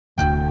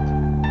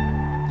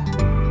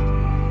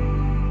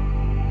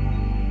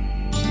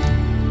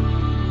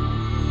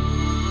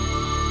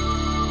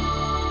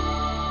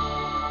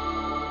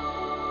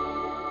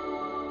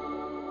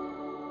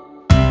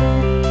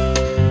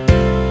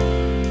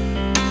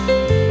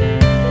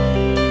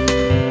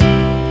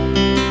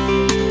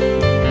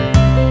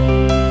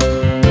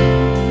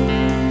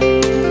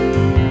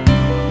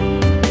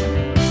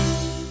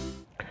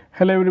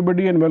Hello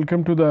everybody and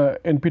welcome to the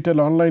NPTEL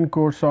online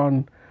course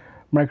on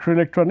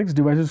microelectronics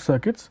devices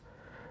circuits.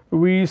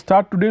 We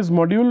start today's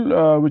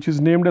module which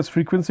is named as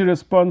frequency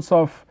response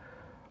of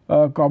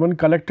common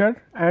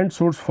collector and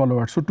source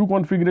follower. So, two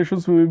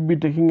configurations we will be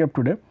taking up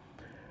today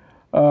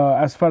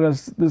as far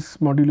as this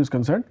module is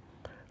concerned.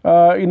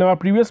 In our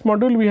previous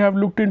module we have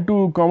looked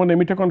into common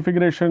emitter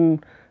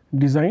configuration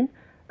design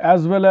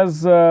as well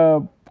as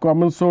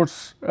common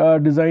source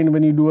design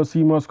when you do a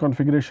CMOS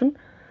configuration,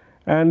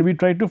 and we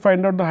tried to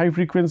find out the high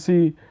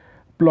frequency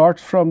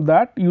plots from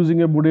that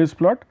using a Boudet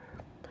plot.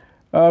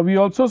 We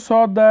also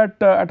saw that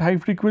at high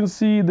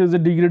frequency there is a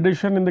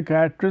degradation in the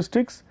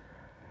characteristics,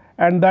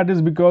 and that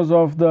is because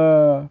of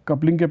the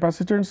coupling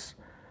capacitance.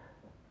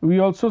 We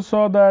also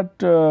saw that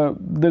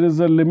there is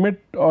a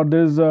limit, or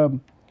there is a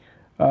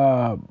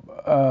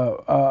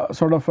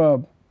sort of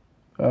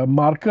a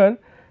marker,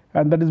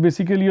 and that is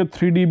basically a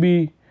 3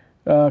 dB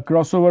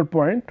crossover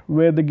point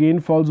where the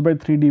gain falls by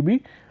 3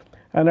 dB,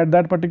 and at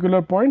that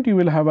particular point you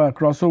will have a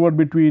crossover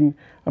between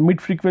a mid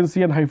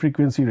frequency and high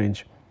frequency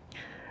range.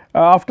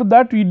 After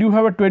that we do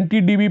have a 20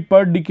 dB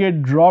per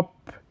decade drop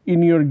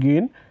in your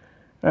gain,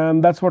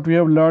 and that is what we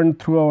have learned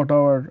throughout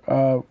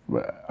our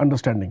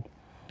understanding.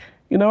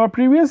 In our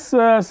previous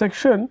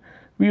section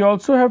we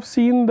also have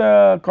seen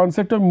the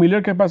concept of Miller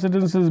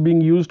capacitances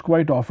being used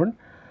quite often.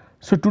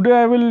 So,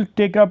 today I will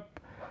take up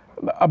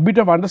a bit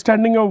of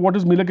understanding of what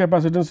is Miller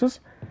capacitances,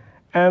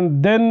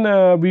 and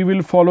then we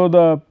will follow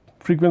the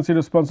frequency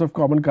response of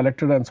common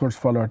collector and source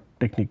follower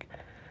technique.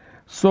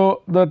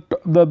 So, the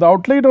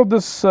outline of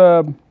this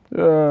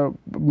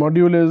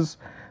module is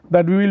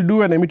that we will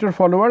do an emitter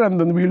follower and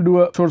then we will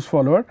do a source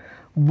follower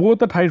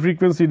both at high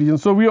frequency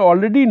regions. So, we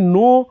already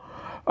know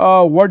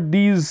what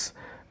these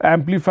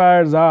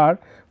amplifiers are.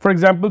 For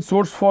example,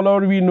 source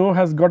follower we know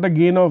has got a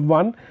gain of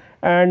 1,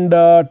 and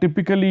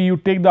typically you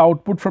take the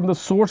output from the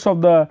source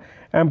of the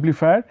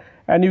amplifier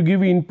and you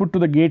give input to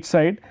the gate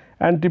side,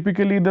 and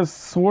typically the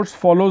source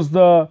follows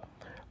the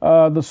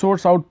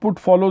source output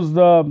follows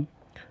the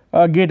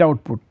gate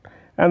output,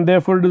 and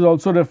therefore it is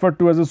also referred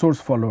to as a source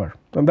follower,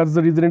 and that is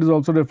the reason it is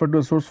also referred to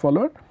as source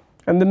follower,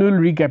 and then we will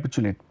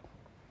recapitulate.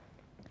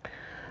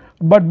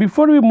 But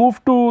before we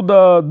move to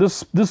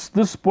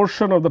this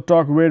portion of the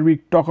talk where we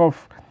talk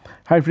of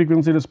high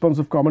frequency response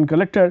of common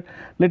collector,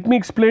 let me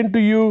explain to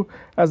you,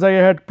 as I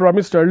had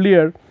promised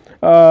earlier,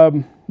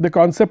 the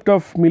concept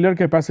of Miller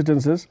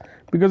capacitances,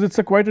 because it is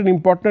quite an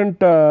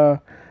important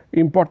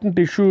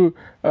issue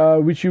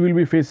which you will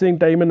be facing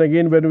time and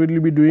again when we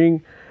will be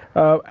doing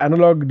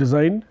analog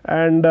design,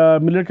 and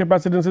Miller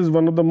capacitance is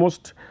one of the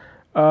most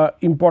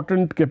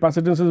important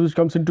capacitances which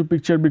comes into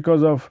picture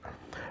because of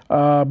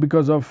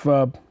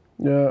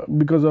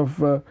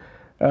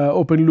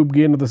open loop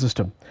gain of the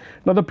system.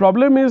 Now, the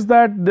problem is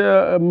that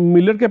the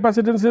Miller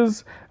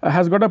capacitances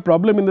has got a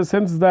problem in the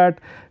sense that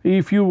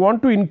if you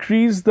want to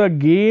increase the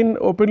gain,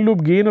 open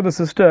loop gain of the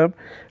system,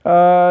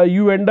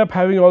 you end up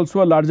having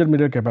also a larger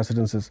Miller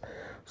capacitances.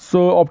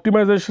 So,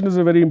 optimization is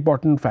a very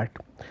important fact.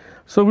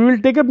 So, we will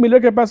take up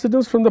Miller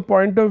capacitance from the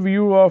point of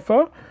view of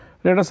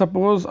let us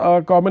suppose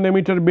a common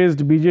emitter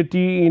based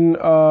BJT in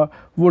a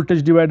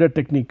voltage divider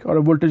technique or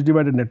a voltage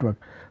divider network.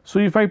 So,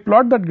 if I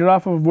plot that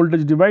graph of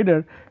voltage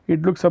divider,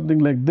 it looks something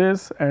like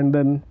this, and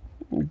then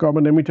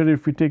common emitter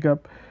if we take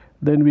up,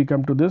 then we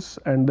come to this,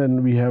 and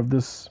then we have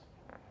this,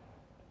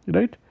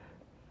 right,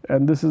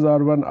 and this is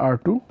R1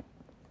 R2,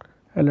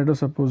 and let us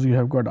suppose you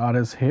have got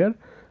RS here,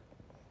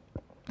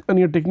 and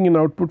you are taking an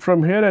output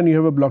from here, and you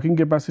have a blocking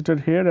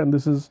capacitor here, and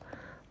this is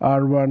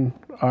R1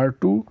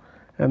 R2,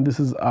 and this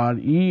is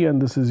RE,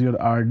 and this is your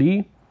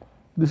RD.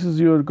 This is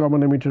your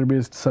common emitter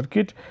based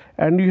circuit,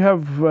 and you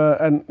have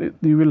and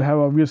you will have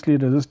obviously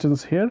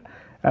resistance here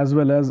as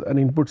well as an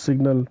input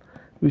signal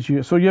which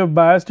you. So, you have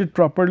biased it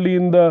properly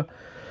in the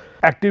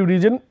active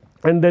region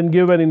and then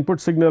give an input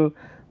signal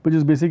which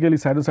is basically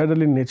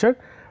sinusoidal in nature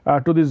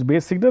to this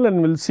base signal,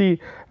 and we will see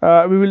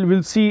we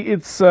will see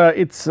its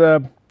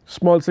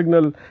small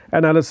signal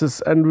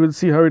analysis, and we will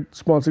see how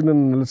small signal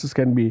analysis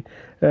can be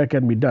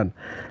done.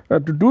 To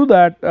do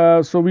that,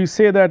 so we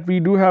say that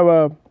we do have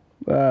a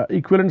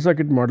equivalent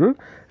circuit model,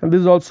 and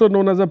this is also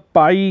known as a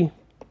pi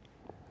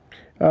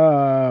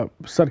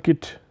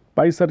circuit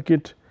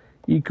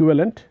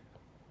equivalent,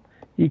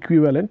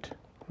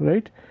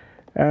 right,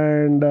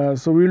 and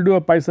so we will do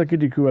a pi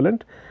circuit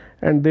equivalent,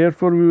 and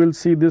therefore we will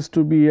see this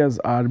to be as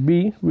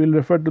RB. We will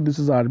refer to this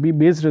as RB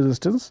base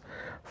resistance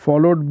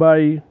followed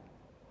by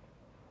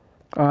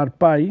R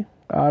pi,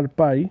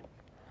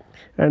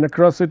 and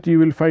across it you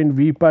will find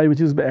V pi,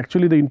 which is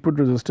actually the input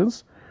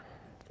resistance,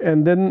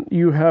 and then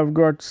you have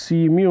got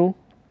C mu,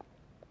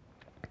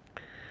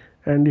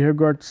 and you have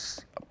got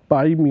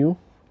pi mu,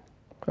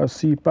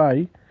 C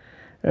pi,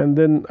 and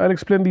then I will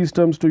explain these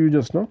terms to you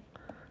just now,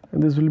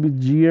 and this will be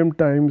Gm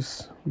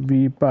times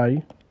V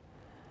pi,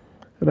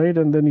 right,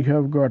 and then you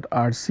have got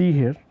Rc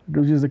here,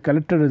 which is the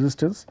collector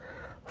resistance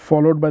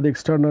followed by the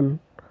external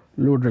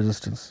load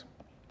resistance.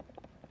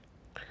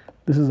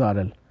 This is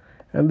RL,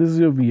 and this is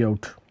your V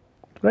out,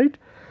 right.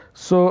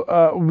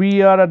 So,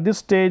 we are at this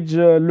stage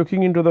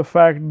looking into the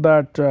fact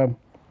that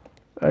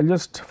I will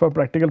just for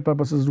practical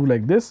purposes do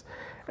like this,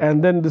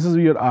 and then this is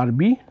your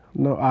RB.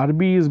 Now,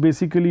 RB is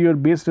basically your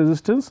base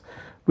resistance,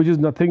 which is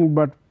nothing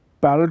but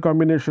parallel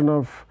combination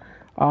of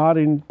R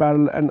in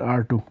parallel and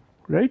R2,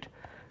 right,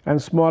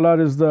 and small r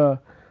is the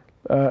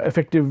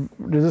effective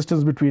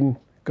resistance between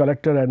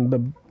collector and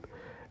the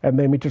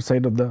emitter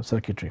side of the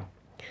circuitry.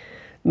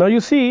 Now, you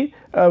see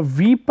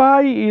V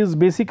pi is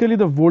basically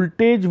the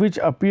voltage which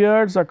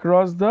appears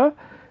across the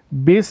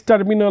base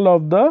terminal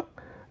of the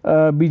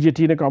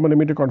BJT in a common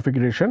emitter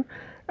configuration,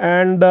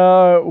 and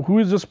who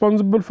is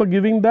responsible for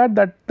giving that?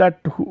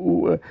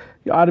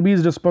 RB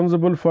is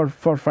responsible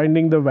for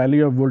finding the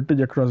value of voltage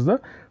across the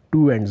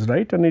two ends,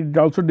 right, and it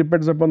also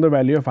depends upon the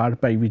value of R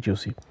pi which you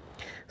see.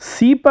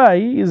 C pi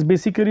is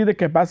basically the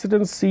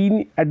capacitance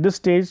seen at this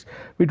stage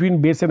between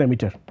base and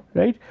emitter,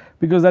 right,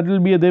 because that will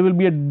be there will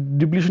be a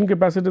depletion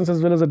capacitance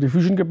as well as a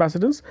diffusion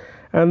capacitance,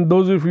 and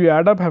those if you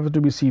add up have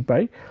to be C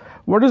pi.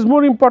 What is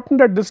more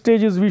important at this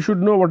stage is we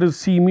should know what is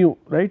C mu,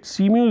 right.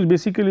 C mu is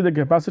basically the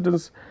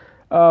capacitance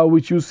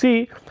which you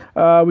see,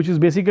 which is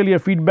basically a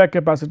feedback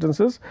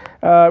capacitances,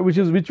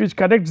 which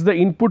connects the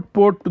input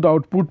port to the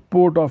output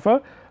port of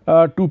a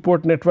 2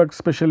 port network,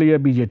 especially a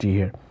BJT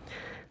here.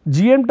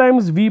 Gm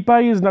times V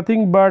pi is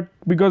nothing but,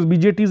 because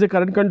BJT is a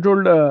current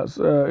controlled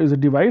is a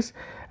device,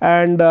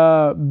 and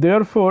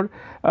therefore,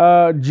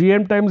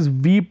 Gm times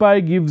V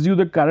pi gives you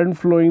the current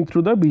flowing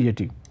through the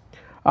BJT.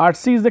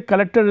 RC is the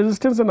collector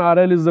resistance and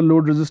RL is the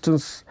load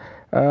resistance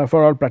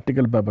for all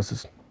practical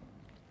purposes.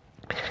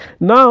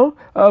 Now,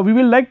 we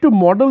will like to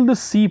model the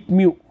C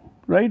mu,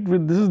 right.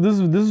 With this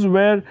is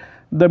where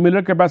the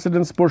Miller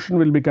capacitance portion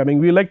will be coming.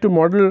 We like to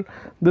model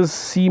this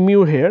C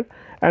mu here,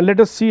 and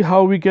let us see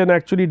how we can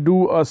actually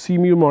do a C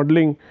mu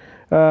modeling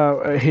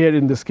here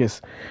in this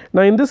case.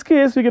 Now, in this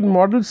case we can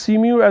model C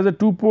mu as a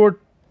 2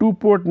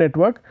 port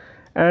network,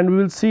 and we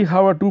will see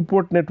how a 2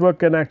 port network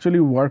can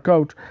actually work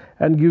out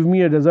and give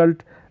me a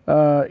result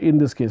in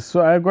this case.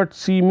 So, I have got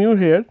C mu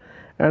here,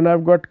 and I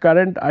have got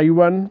current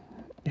I1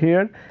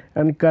 here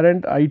and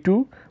current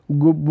I2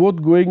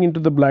 both going into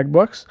the black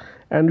box,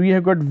 and we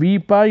have got V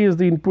pi is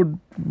the input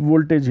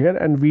voltage here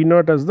and V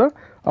naught as the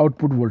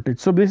output voltage.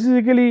 So,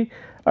 basically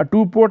a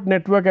 2 port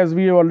network, as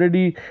we have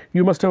already,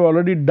 you must have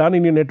already done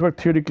in your network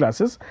theory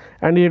classes,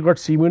 and you have got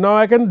C mu. Now,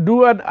 I can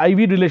do an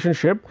IV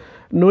relationship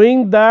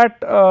knowing that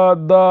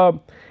the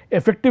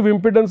effective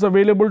impedance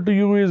available to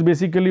you is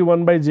basically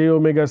 1 by j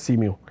omega C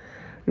mu,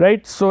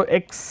 right. So,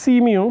 x C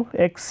mu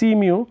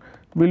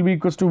will be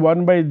equals to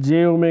 1 by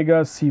j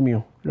omega C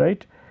mu,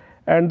 right,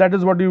 and that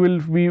is what we will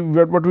be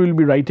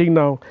writing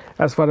now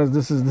as far as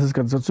this is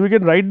concerned. So, we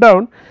can write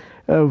down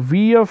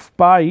V of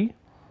pi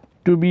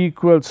to be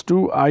equals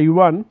to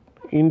I1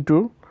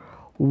 into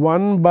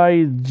 1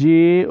 by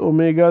j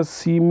omega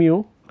C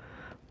mu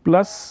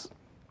plus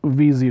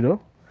V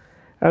 0,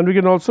 and we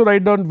can also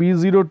write down V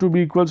 0 to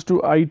be equals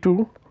to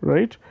I2,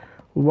 right,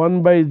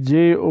 1 by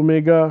j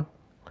omega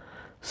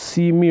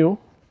C mu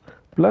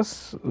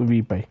plus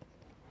V pi.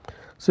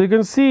 So, you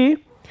can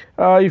see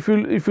if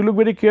you look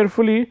very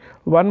carefully,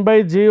 1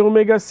 by j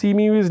omega C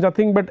mu is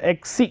nothing but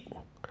x c.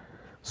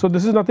 So,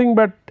 this is nothing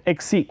but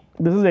x c,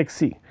 this is x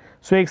c.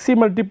 So, x c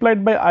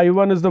multiplied by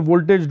I1 is the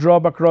voltage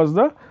drop across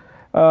the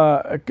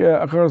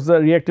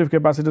reactive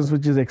capacitance,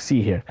 which is x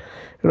c here,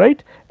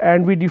 right,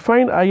 and we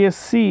define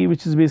ISC,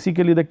 which is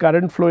basically the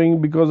current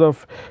flowing because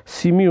of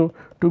C mu,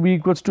 to be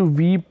equals to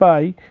V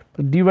pi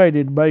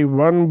divided by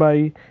 1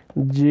 by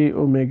j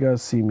omega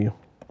C mu,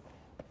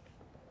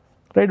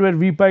 right, where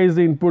V pi is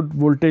the input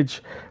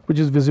voltage which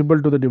is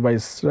visible to the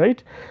device,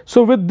 right.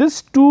 So, with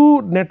these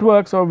two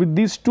networks, or with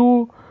these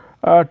two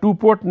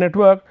port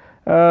network,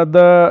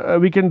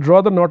 we can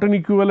draw the Norton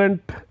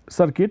equivalent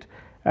circuit,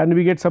 and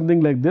we get something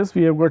like this.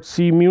 We have got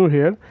C mu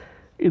here,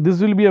 this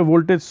will be a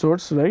voltage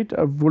source, right,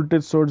 a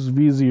voltage source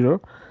V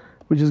 0,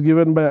 which is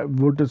given by a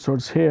voltage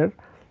source here.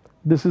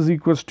 This is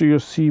equals to your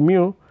C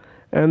mu,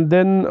 and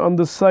then on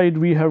the side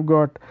we have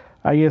got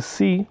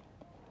ISC,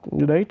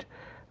 right,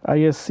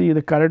 ISC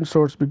the current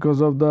source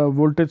because of the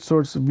voltage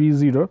source V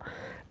 0,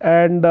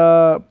 and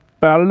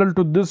parallel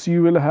to this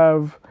you will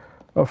have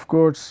of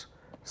course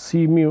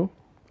C mu,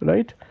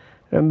 right,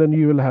 and then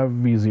you will have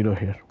V 0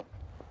 here,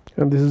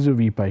 and this is your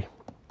V pi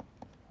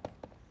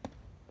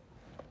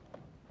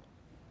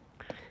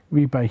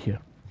here,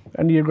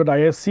 and you have got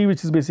ISC,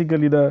 which is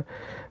basically the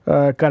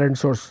current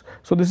source.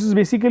 So, this is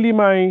basically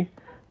my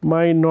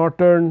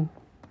Norton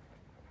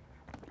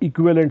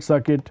equivalent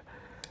circuit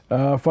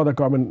for the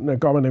common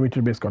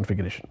emitter based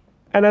configuration,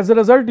 and as a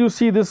result you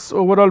see this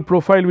overall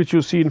profile which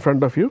you see in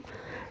front of you.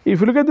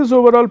 If you look at this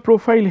overall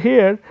profile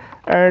here,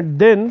 and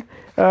then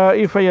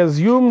if I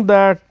assume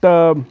that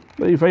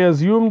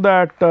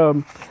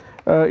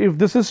if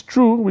this is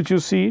true, which you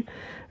see,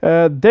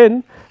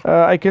 then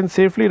I can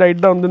safely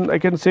write down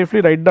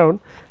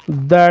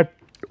that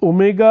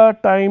omega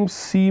times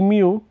C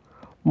mu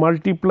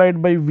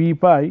multiplied by V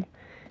pi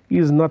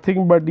is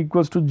nothing but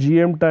equals to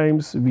Gm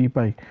times V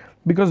pi,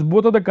 because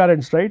both of the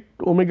currents, right,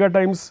 omega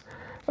times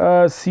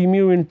C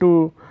mu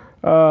into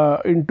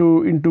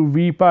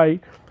V pi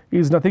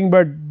is nothing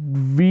but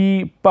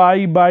V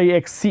pi by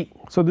x c.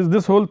 So,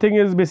 this whole thing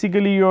is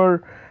basically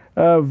your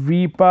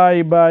V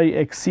pi by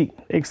x c.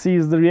 X c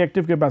is the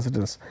reactive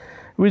capacitance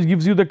which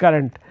gives you the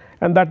current,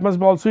 and that must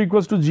be also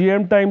equals to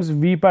Gm times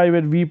V pi,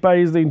 where V pi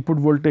is the input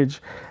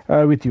voltage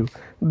with you.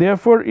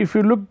 Therefore, if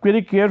you look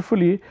very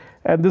carefully,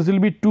 and this will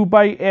be 2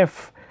 pi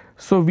f.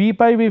 So, V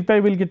pi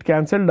will get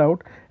cancelled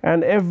out,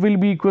 and f will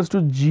be equals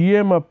to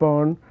Gm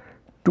upon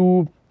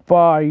 2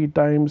 pi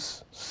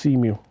times C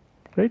mu,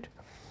 right.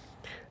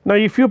 Now,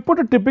 if you put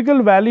a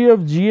typical value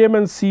of Gm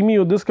and C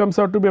mu, this comes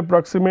out to be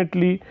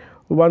approximately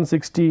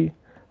 160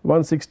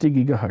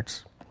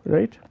 gigahertz,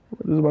 right.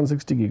 This is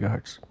 160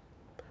 gigahertz.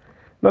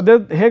 Now,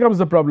 here comes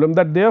the problem,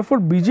 that therefore,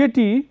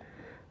 BJT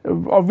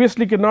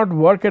obviously cannot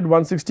work at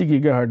 160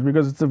 gigahertz,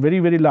 because it is a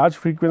very large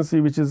frequency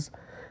which is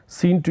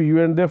seen to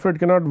you, and therefore, it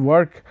cannot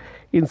work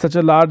in such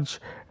a large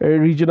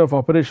region of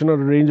operation or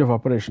range of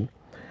operation.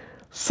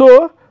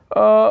 So,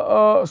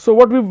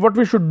 what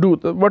we should do?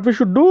 What we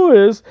should do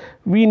is,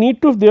 we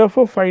need to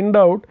therefore find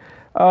out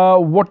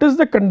what is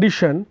the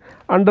condition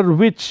under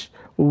which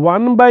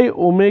 1 by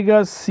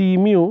omega C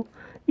mu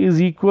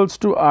is equals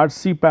to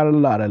RC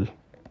parallel RL,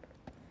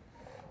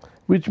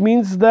 which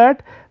means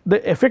that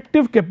the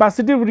effective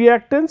capacitive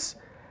reactance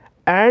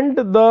and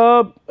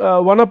the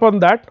 1 upon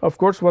that, of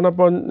course 1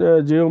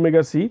 upon j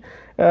omega c,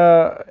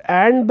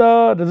 and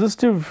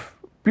the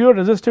pure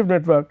resistive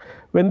network,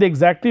 when they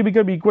exactly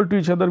become equal to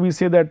each other, we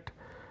say that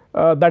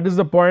that is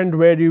the point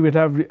where you would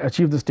have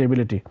achieved the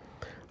stability,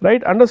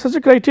 right. Under such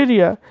a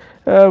criteria,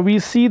 we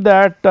see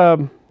that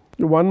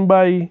 1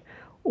 by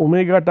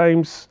omega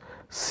times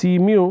C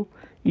mu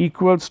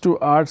equals to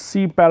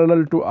RC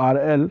parallel to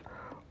RL,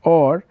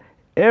 or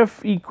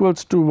f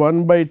equals to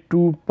 1 by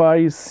 2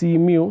 pi C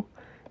mu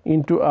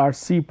into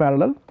RC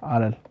parallel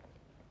RL,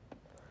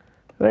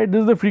 right.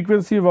 This is the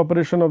frequency of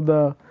operation of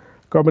the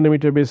common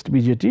emitter based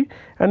BJT,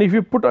 and if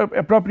you put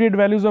appropriate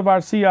values of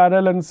RC,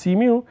 RL and C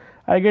mu,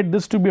 I get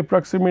this to be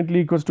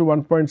approximately equals to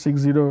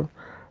 1.60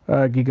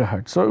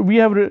 gigahertz. So, we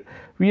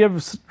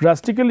have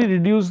drastically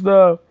reduced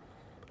the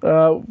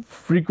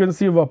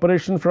frequency of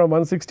operation from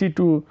 160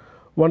 to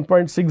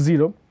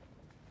 1.60.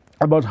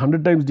 About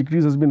 100 times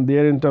decrease has been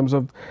there in terms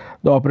of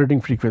the operating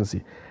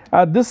frequency.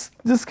 This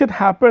can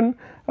happen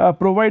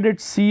provided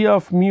C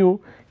of mu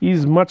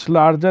is much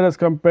larger as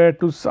compared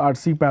to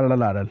RC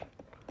parallel RL,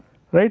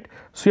 right.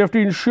 So, you have to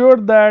ensure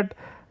that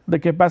the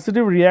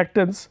capacitive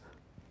reactance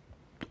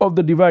of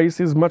the device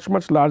is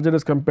much larger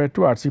as compared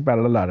to RC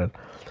parallel RL,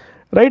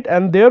 right.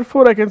 And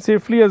therefore, I can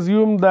safely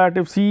assume that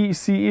if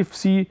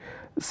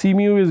C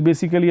mu is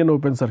basically an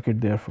open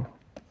circuit, therefore,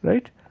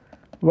 right.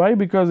 Why?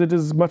 Because it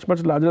is much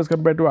larger as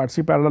compared to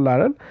RC parallel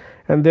RL,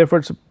 and therefore,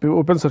 it is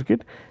open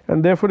circuit,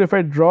 and therefore, if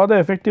I draw the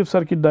effective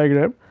circuit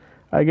diagram,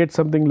 I get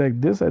something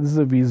like this, and this is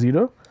a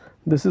V0,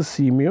 this is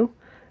C mu,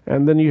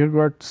 and then you have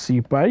got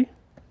C pi,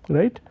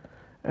 right,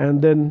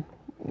 and then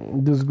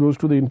this goes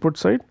to the input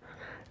side,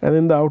 and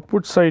in the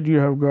output side you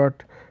have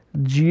got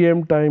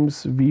Gm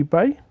times V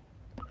pi,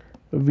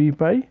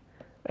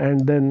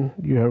 and then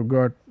you have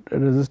got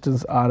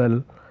resistance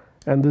RL,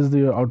 and this is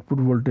the output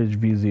voltage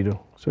V0.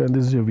 So, and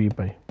this is your V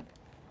pi,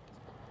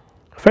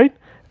 fine.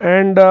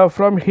 And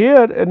from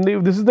here, and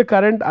if this is the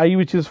current I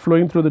which is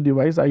flowing through the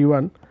device,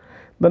 I1,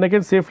 then I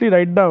can safely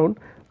write down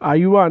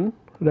I1,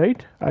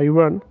 right,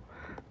 I1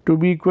 to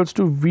be equals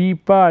to V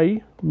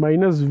pi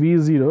minus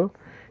V0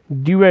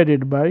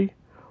 divided by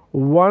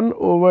 1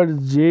 over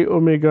j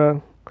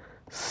omega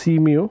C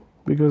mu,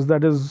 because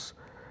that is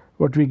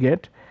what we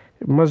get.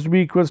 It must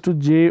be equals to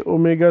j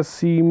omega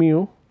C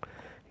mu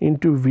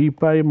into V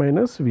pi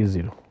minus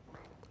V0.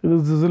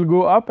 This will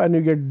go up and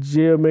you get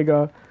j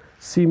omega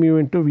C mu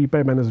into V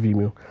pi minus V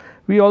mu.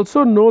 We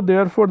also know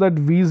therefore that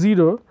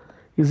V0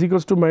 is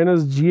equals to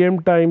minus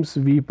Gm times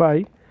V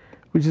pi,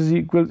 which is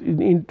equal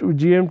into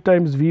Gm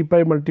times V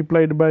pi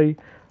multiplied by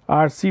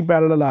RC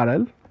parallel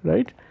RL,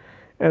 right.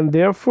 And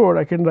therefore,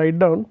 I can write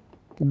down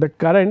the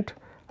current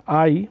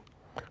I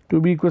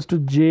to be equals to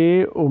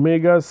j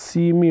omega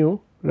C mu,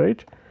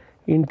 right,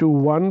 into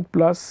 1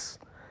 plus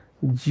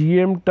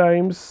Gm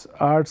times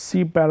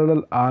RC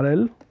parallel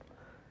RL,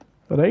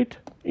 right,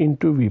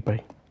 into V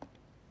pi,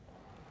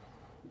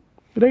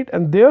 right.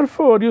 And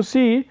therefore, you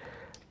see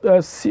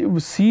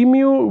C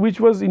mu, which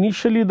was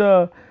initially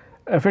the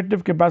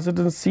effective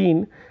capacitance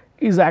seen,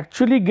 is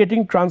actually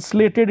getting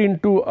translated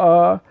into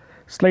a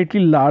slightly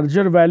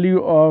larger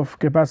value of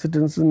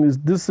capacitance, and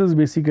this is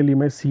basically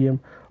my Cm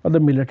or the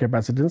Miller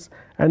capacitance,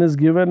 and is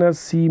given as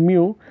C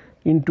mu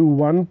into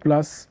 1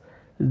 plus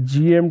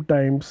Gm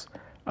times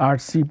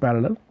RC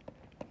parallel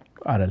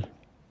RL,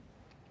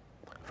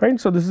 fine.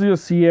 So, this is your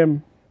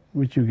Cm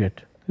which you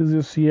get, this is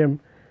your Cm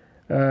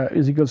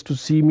is equals to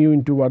C mu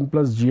into 1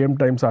 plus Gm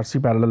times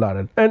RC parallel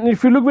RL. And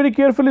if you look very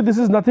carefully, this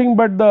is nothing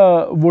but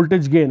the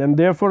voltage gain, and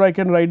therefore, I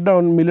can write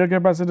down Miller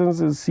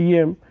capacitance is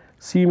Cm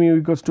C mu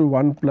equals to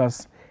 1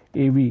 plus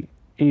AV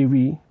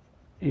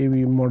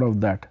mod of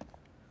that,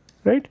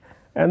 right.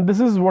 And this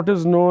is what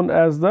is known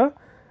as the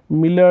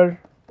Miller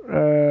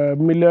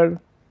Miller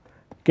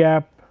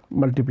cap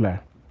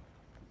multiplier,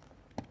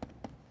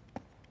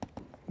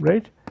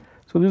 right.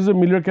 So, this is a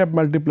Miller cap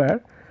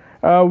multiplier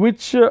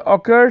which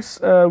occurs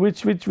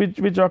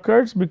which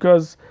occurs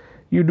because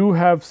you do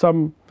have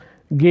some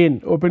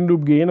gain, open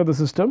loop gain of the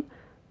system,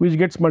 which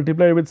gets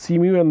multiplied with C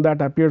mu, and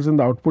that appears in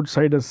the output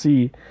side as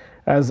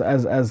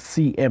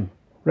Cm,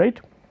 right.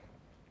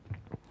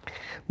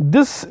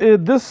 This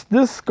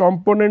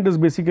component is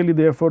basically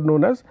therefore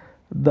known as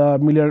the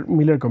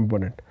Miller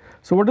component.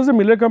 So, what is the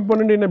Miller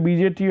component in a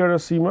BJT or a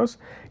CMOS?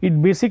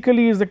 It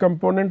basically is the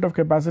component of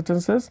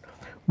capacitances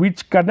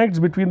which connects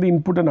between the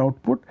input and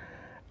output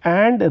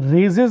and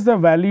raises the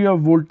value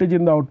of voltage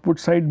in the output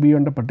side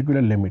beyond a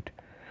particular limit,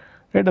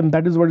 right, and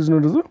that is what is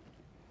known as the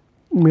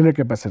Miller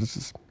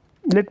capacitances.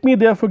 Let me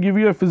therefore give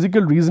you a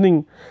physical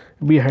reasoning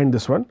behind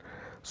this one.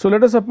 So,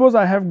 let us suppose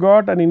I have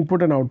got an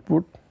input and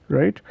output,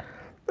 right,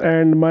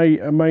 and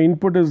my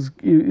input is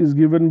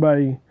given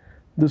by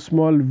this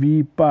small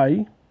V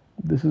pi,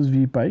 this is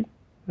V pi,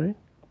 right,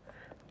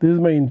 this is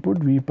my input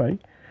V pi.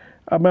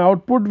 My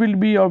output will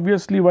be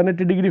obviously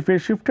 180-degree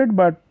phase shifted,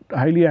 but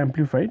highly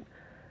amplified,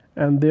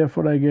 and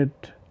therefore, I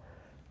get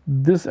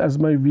this as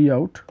my V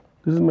out,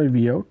 this is my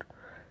V out,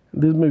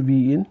 this is my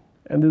V in,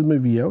 and this is my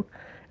V out,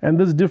 and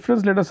this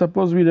difference, let us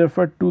suppose we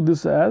refer to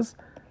this as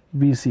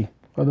Vc,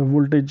 or the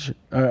voltage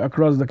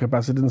across the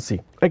capacitance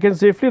C. I can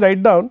safely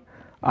write down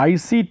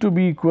IC to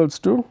be equals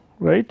to,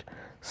 right,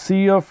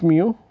 C of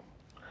mu,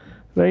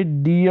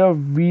 right, d of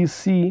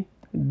Vc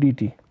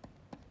dt,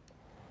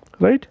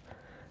 right.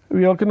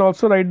 We all can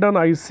also write down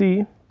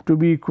IC to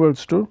be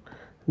equals to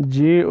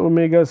j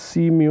omega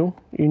C mu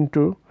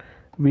into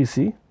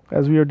Vc,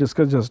 as we have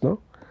discussed just now.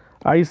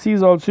 IC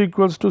is also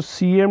equals to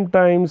Cm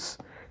times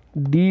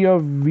d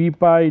of V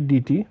pi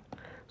dt.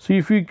 So,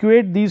 if you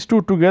equate these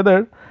two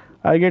together,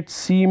 I get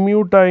C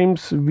mu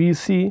times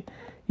Vc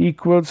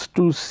equals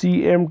to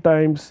Cm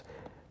times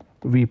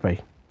V pi,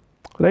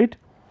 right.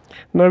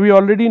 Now, we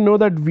already know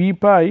that V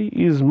pi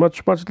is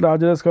much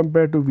larger as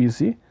compared to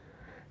Vc,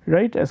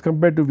 right, as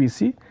compared to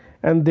Vc,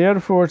 and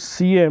therefore,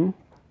 Cm,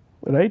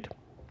 right,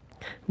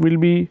 will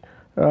be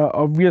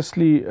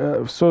obviously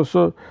V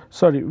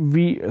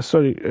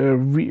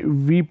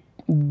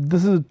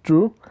this is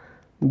true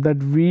that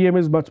Vm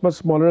is much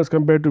smaller as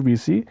compared to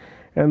Vc,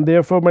 and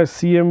therefore, my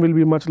Cm will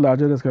be much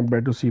larger as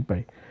compared to C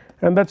pi,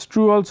 and that is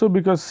true also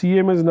because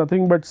Cm is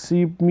nothing but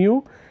C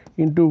mu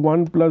into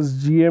 1 plus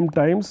Gm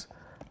times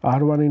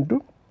R1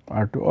 into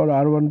R2, or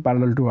R1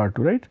 parallel to R2,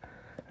 right,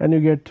 and you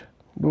get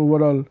the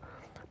overall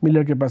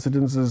Miller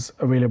capacitance is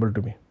available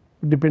to me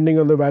depending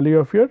on the value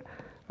of your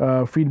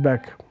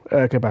feedback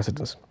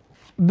capacitance.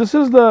 This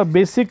is the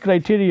basic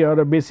criteria or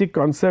a basic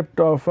concept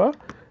of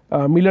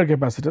a Miller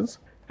capacitance,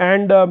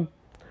 and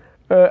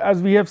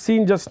as we have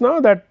seen just now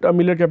that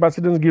Miller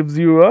capacitance gives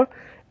you a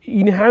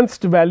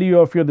enhanced value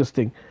of your this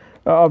thing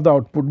of the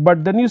output,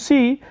 but then you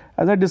see,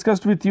 as I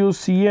discussed with you,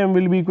 Cm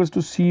will be equals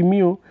to C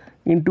mu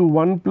into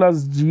 1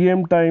 plus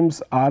Gm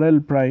times RL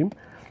prime.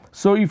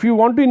 So, if you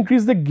want to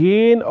increase the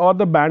gain or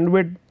the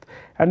bandwidth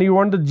and you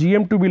want the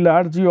Gm to be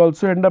large, you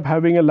also end up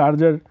having a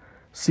larger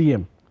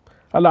Cm.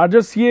 A larger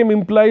Cm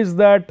implies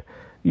that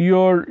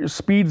your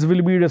speeds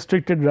will be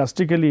restricted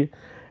drastically,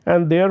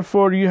 and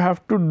therefore, you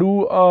have to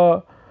do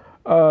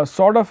a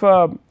sort of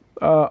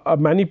a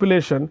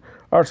manipulation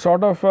or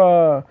sort of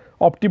a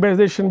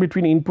optimization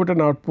between input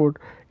and output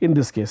in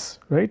this case,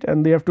 right,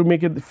 and they have to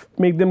make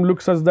them look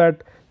such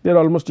that they are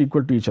almost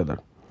equal to each other.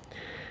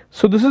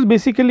 So, this is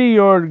basically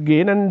your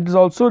gain, and it is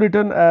also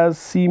written as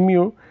C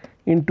mu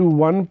into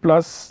 1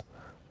 plus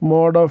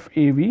mod of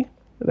AV,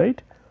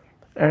 right,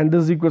 and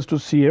this is equals to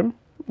Cm.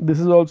 This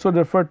is also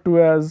referred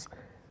to as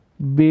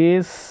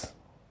base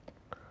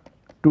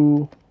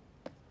to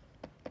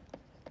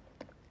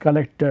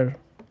collector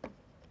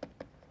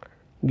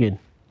gain,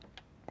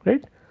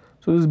 right.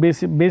 So, this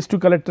base to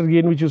collector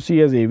gain which you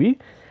see as AV,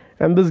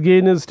 and this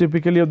gain is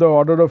typically of the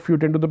order of few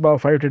 10 to the power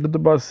 5, 10 to the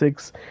power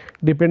 6,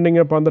 depending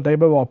upon the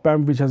type of op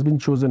amp which has been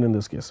chosen in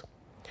this case.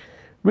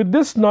 With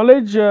this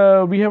knowledge,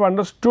 we have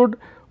understood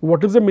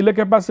what is a Miller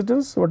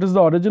capacitance, what is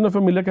the origin of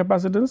a Miller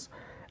capacitance,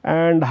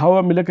 and how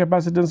a Miller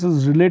capacitance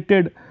is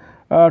related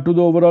to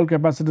the overall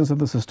capacitance of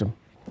the system.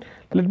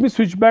 Let me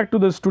switch back to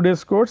this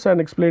today's course and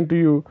explain to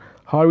you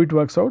how it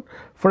works out.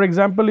 For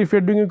example, if you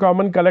are doing a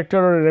common collector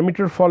or an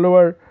emitter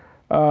follower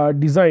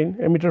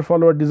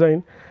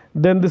design,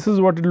 then this is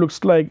what it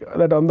looks like,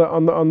 that on the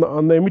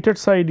emitter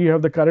side you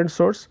have the current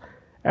source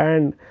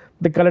and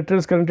the collector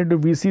is connected to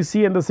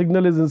VCC and the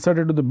signal is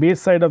inserted to the base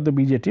side of the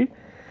BJT.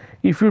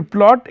 If you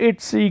plot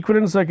its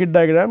equivalent circuit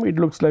diagram, it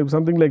looks like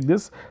something like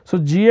this. So,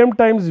 Gm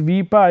times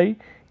V pi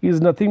is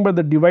nothing but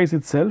the device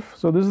itself.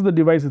 So, this is the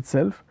device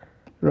itself,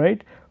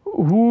 right.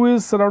 Who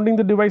is surrounding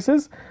the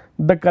devices?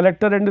 The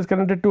collector end is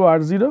connected to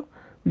R0,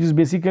 which is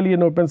basically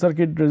an open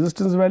circuit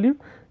resistance value.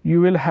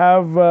 You will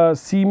have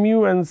C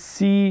mu and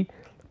C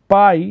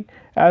pi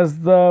as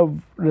the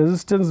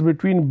resistance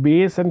between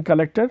base and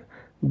collector,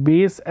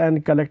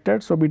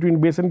 So, between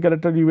base and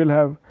collector you will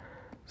have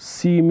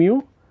C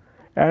mu,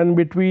 and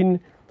between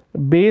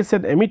base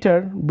and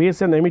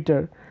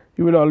emitter,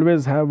 you will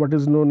always have what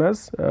is known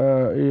as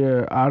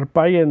R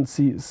pi and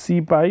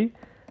C pi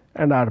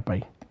and R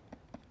pi,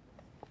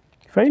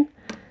 fine.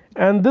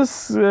 And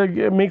this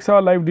makes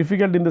our life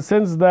difficult in the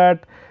sense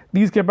that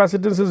these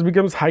capacitances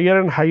becomes higher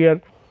and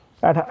higher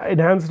at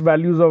enhanced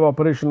values of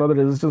operation or the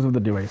resistance of the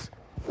device.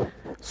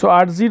 So,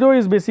 R0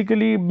 is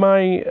basically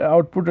my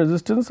output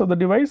resistance of the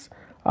device,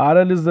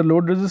 RL is the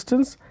load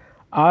resistance,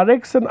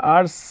 Rx and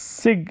R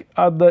sig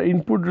are the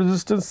input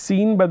resistance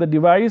seen by the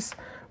device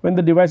when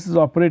the device is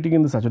operating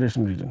in the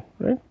saturation region,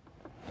 right.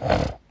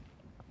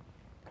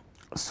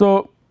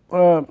 So,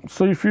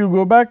 so if you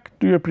go back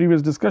to your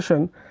previous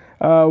discussion,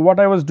 what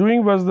I was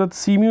doing was that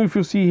C mu, if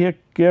you see here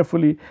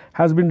carefully,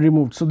 has been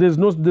removed. So, there is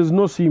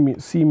no C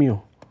mu,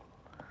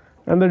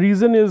 and the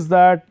reason is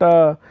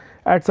that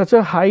at such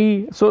a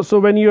high, so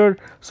when you are,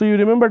 so you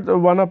remember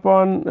 1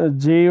 upon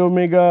j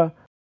omega.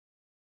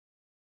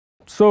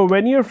 So,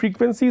 when your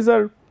frequencies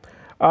are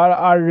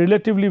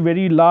relatively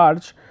very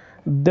large,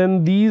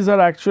 then these are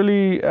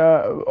actually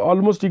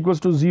almost equals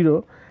to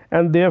 0,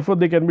 and therefore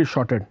they can be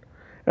shorted,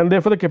 and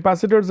therefore the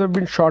capacitors have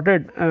been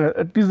shorted,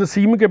 at least the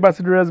C mu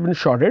capacitor has been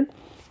shorted,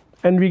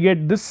 and we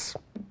get this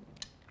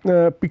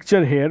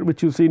picture here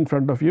which you see in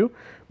front of you,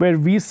 where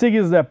V sig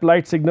is the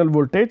applied signal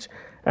voltage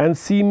and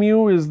C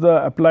mu is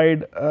the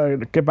applied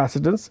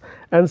capacitance,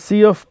 and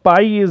C of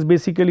pi is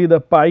basically the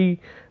pi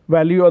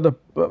value or the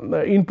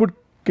input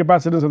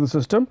capacitance of the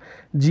system.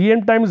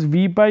 Gm times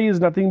V pi is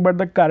nothing but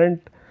the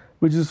current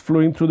which is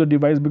flowing through the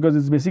device, because it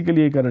is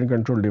basically a current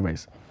controlled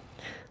device.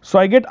 So,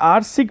 I get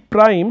R sig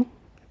prime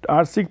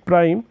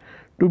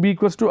to be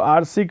equals to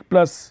R sig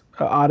plus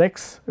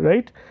Rx,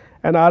 right,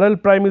 and RL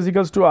prime is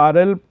equals to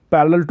RL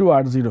parallel to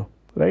R0,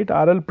 right.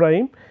 RL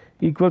prime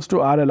equals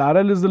to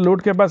RL is the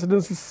load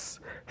capacitance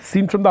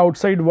seen from the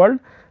outside world,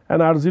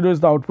 and R0 is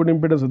the output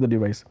impedance of the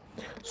device.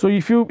 So,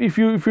 if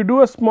you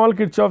do a small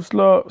Kirchhoff's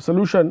law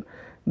solution,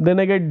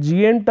 then I get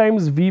Gn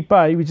times V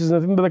pi, which is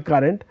nothing but the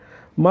current,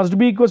 must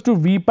be equals to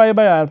V pi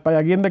by R pi,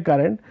 again the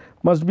current,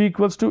 must be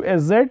equals to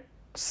Sz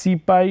C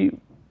pi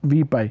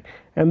V pi,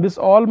 and this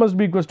all must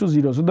be equals to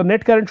 0. So, the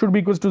net current should be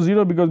equals to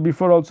 0, because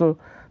before also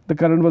the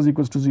current was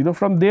equals to 0.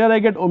 From there I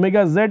get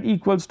omega z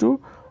equals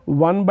to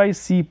 1 by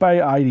C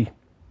pi Re,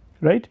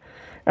 right,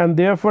 and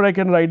therefore I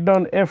can write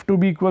down F to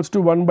be equals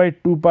to 1 by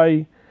 2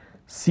 pi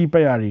C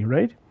pi Re,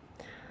 right.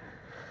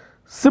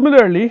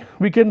 Similarly,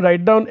 we can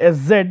write down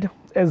Sz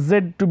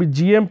to be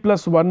Gm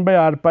plus 1 by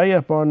R pi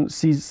upon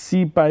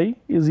C pi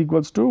is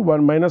equals to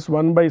 1 minus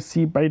 1 by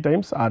C pi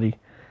times Re.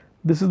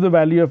 This is the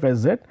value of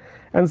Sz,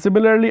 and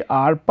similarly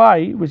R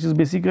pi, which is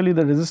basically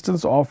the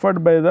resistance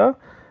offered by the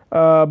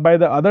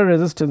other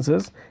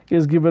resistances,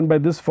 is given by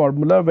this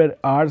formula, where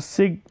R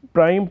sig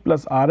prime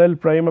plus RL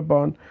prime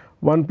upon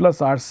 1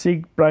 plus R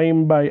sig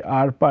prime by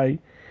R pi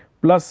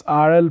plus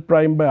RL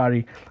prime by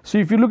Re. So,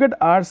 if you look at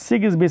R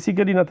sig is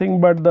basically nothing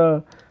but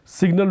the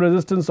signal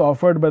resistance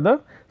offered by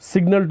the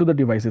signal to the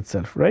device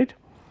itself, right.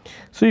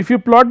 So, if you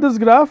plot this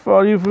graph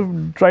or if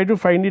you try to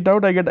find it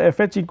out, I get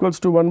Fh equals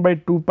to 1 by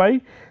 2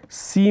 pi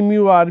C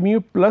mu R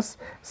mu plus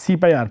C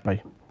pi R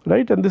pi,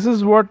 right, and this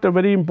is what a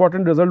very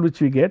important result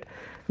which we get,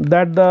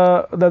 that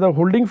the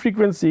holding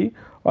frequency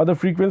or the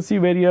frequency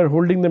where you are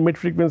holding the mid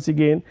frequency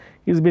gain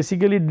is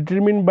basically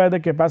determined by the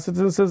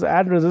capacitances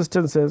and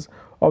resistances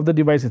of the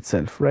device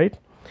itself, right,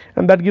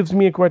 and that gives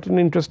me quite an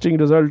interesting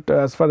result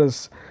as far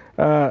as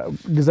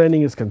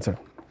designing is concerned.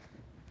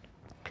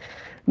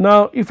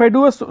 Now, if I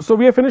do a, so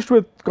we are finished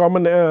with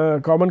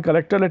common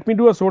collector. Let me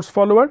do a source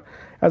follower.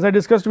 As I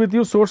discussed with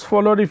you, source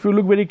follower, if you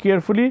look very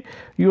carefully,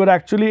 you are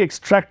actually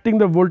extracting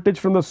the voltage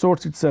from the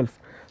source itself.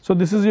 So,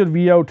 this is your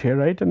V out here,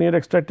 right, and you are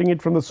extracting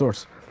it from the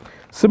source.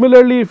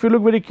 Similarly, if you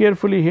look very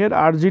carefully here,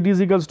 RGD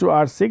is equals to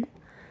R sig,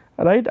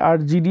 right,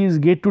 RGD is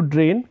gate to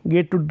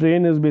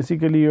drain is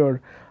basically your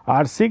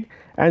R sig,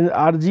 and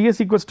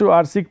RGS equals to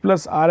R sig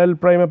plus RL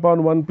prime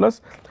upon 1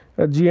 plus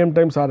Gm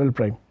times RL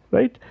prime,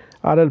 right,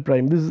 RL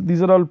prime,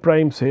 these are all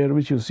primes here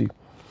which you see,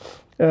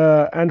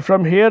 and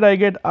from here I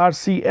get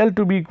RCL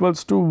to be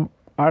equals to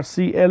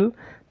RL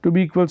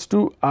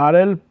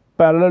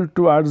parallel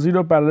to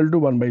R0 parallel to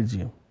 1 by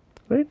Gm,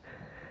 right,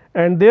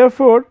 and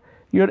therefore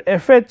your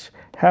FH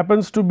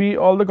happens to be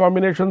all the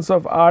combinations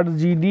of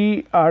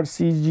RGD,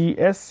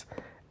 RCGS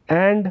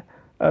and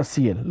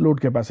CL,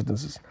 load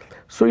capacitances.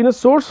 So, in a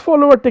source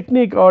follower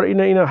technique or in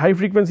a high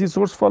frequency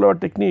source follower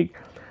technique,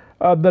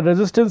 the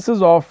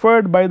resistances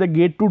offered by the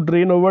gate to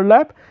drain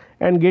overlap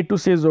and gate to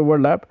stage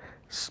overlap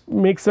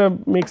makes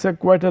a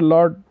quite a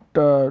lot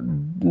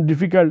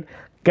difficult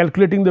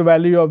calculating the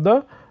value of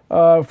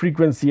the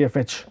frequency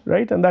FH,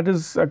 right, and that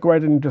is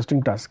quite an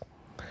interesting task.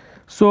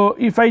 So,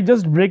 if I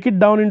just break it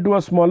down into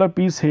a smaller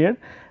piece here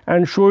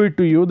and show it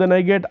to you, then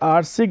I get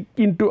R sig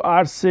into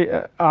R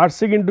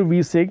sig into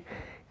V sig,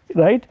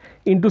 right,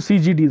 into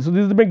CGD. So,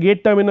 this is my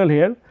gate terminal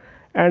here,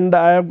 and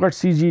I have got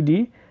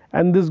CGD,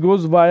 and this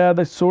goes via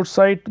the source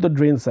side to the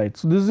drain side.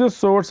 So, this is your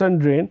source and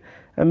drain,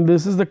 and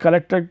this is the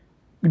collector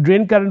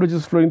drain current which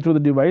is flowing through the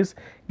device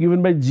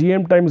given by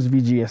Gm times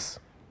VGS,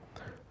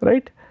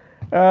 right.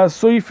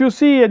 So, if you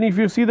see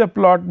the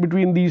plot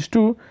between these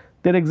two,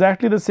 they are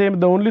exactly the same.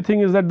 The only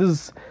thing is that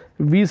this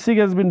Vsig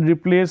has been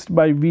replaced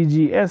by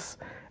Vgs,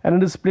 and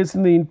it is placed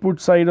in the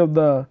input side of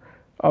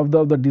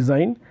the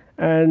design,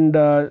 and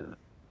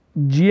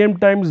Gm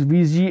times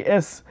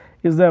Vgs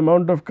is the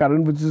amount of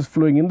current which is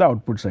flowing in the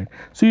output side.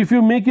 So, if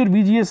you make your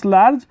Vgs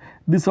large,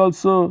 this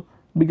also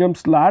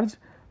becomes large,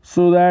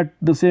 so that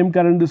the same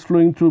current is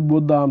flowing through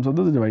both the arms of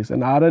the device,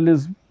 and RL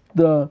is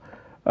the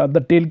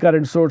tail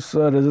current source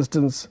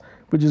resistance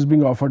which is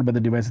being offered by the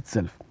device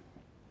itself.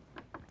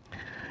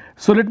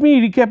 So, let me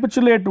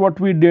recapitulate what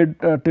we did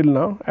till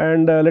now,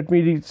 and let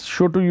me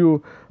show to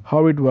you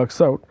how it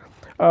works out.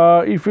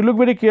 If you look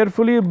very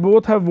carefully,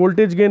 both have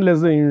voltage gain less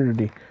than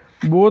unity.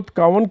 Both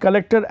common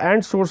collector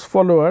and source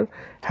follower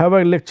have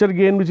a lecture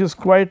gain which is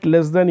quite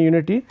less than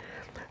unity.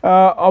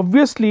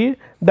 Obviously,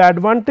 the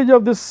advantage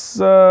of this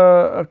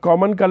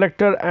common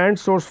collector and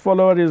source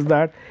follower is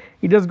that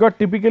it has got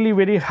typically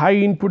very high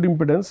input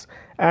impedance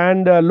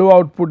and low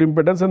output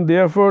impedance, and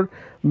therefore,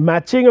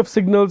 matching of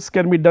signals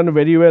can be done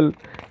very well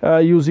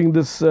using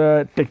this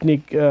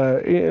technique,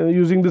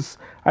 using this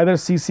either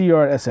CC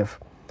or SF.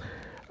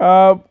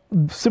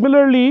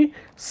 Similarly,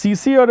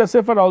 CC or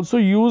SF are also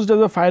used as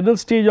a final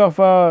stage of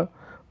a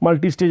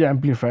multi-stage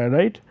amplifier,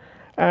 right,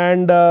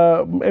 and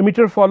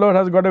emitter follower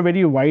has got a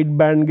very wide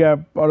band gap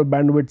or a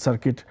bandwidth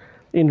circuit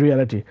in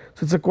reality.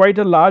 So, it is quite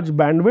a large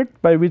bandwidth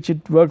by which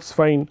it works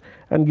fine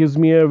and gives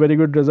me a very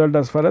good result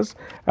as far as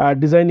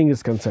designing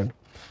is concerned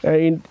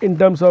in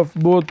terms of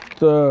both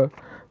the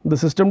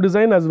system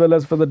design as well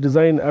as for the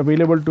design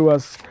available to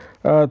us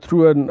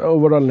through an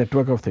overall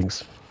network of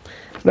things,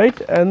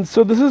 right. And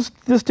so,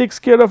 this takes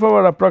care of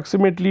our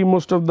approximately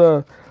most of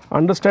the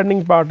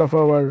understanding part of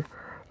our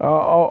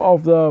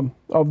of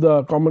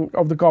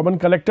the common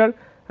collector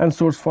and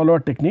source follower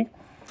technique.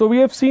 So, we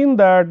have seen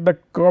that the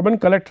common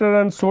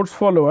collector and source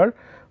follower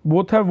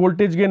both have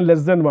voltage gain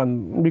less than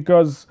 1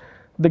 because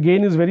the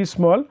gain is very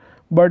small,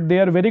 but they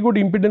are very good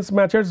impedance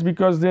matchers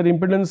because their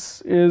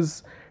impedance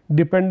is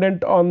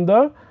dependent on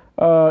the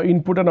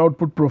input and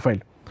output profile.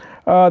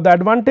 The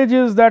advantage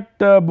is that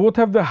both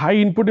have the high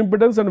input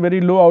impedance and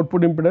very low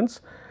output impedance,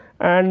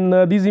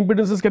 and these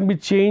impedances can be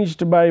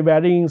changed by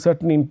varying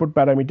certain input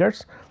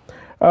parameters.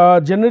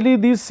 Generally,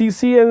 these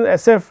CC and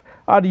SF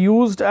are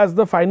used as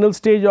the final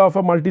stage of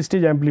a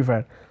multi-stage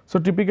amplifier. So,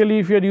 typically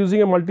if you are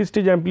using a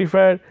multi-stage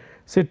amplifier,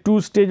 say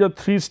 2 stage or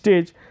 3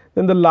 stage,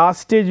 then the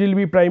last stage will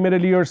be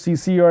primarily your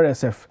CC or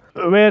SF,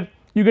 where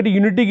you get a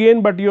unity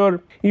gain, but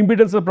your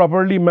impedance are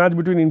properly matched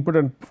between input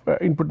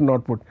and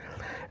output.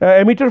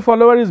 Emitter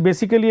follower is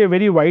basically a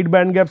very wide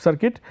band gap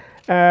circuit.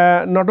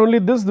 Not only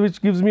this,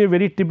 which gives me a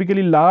very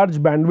typically large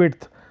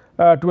bandwidth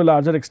to a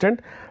larger extent.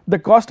 The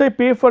cost I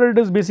pay for it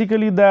is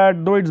basically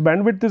that though its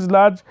bandwidth is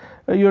large,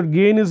 your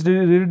gain is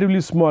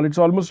relatively small, it is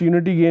almost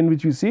unity gain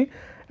which we see,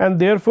 and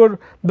therefore,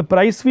 the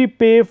price we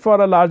pay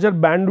for a larger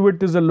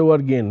bandwidth is a lower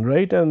gain,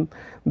 right, and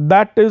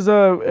that is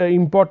a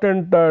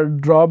important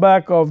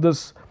drawback of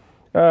this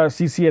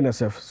CC and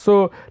SF.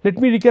 So, let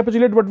me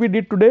recapitulate what we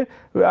did today.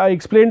 I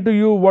explained to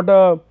you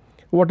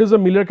what is a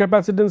Miller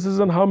capacitances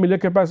and how Miller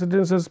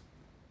capacitances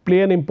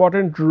play an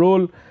important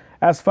role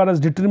as far as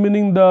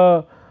determining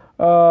the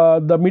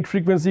mid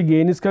frequency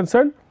gain is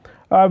concerned.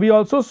 We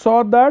also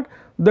saw that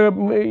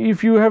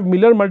if you have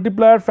Miller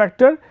multiplier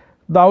factor,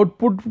 the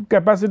output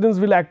capacitance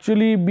will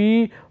actually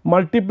be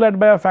multiplied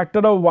by a factor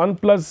of 1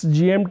 plus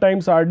Gm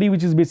times Rd,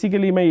 which is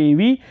basically my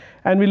AV,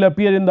 and will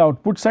appear in the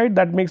output side.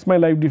 That makes my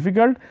life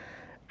difficult.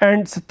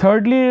 And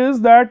thirdly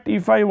is that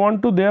if I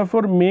want to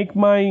therefore make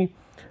my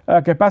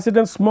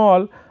capacitance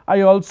small,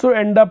 I also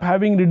end up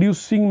having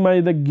reducing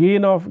the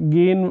gain of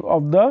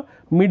the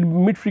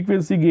mid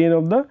frequency gain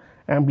of the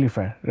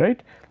amplifier,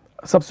 right.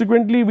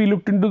 Subsequently, we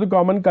looked into the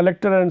common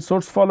collector and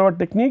source follower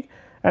technique,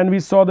 and we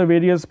saw the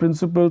various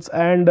principles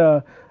and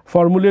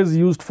formulas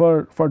used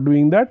for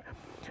doing that.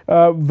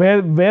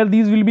 Where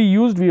these will be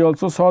used, we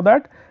also saw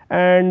that,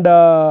 and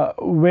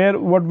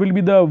what will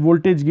be the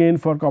voltage gain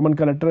for common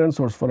collector and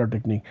source follower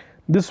technique.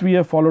 This we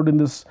have followed in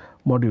this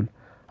module.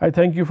 I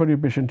thank you for your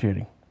patient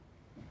hearing.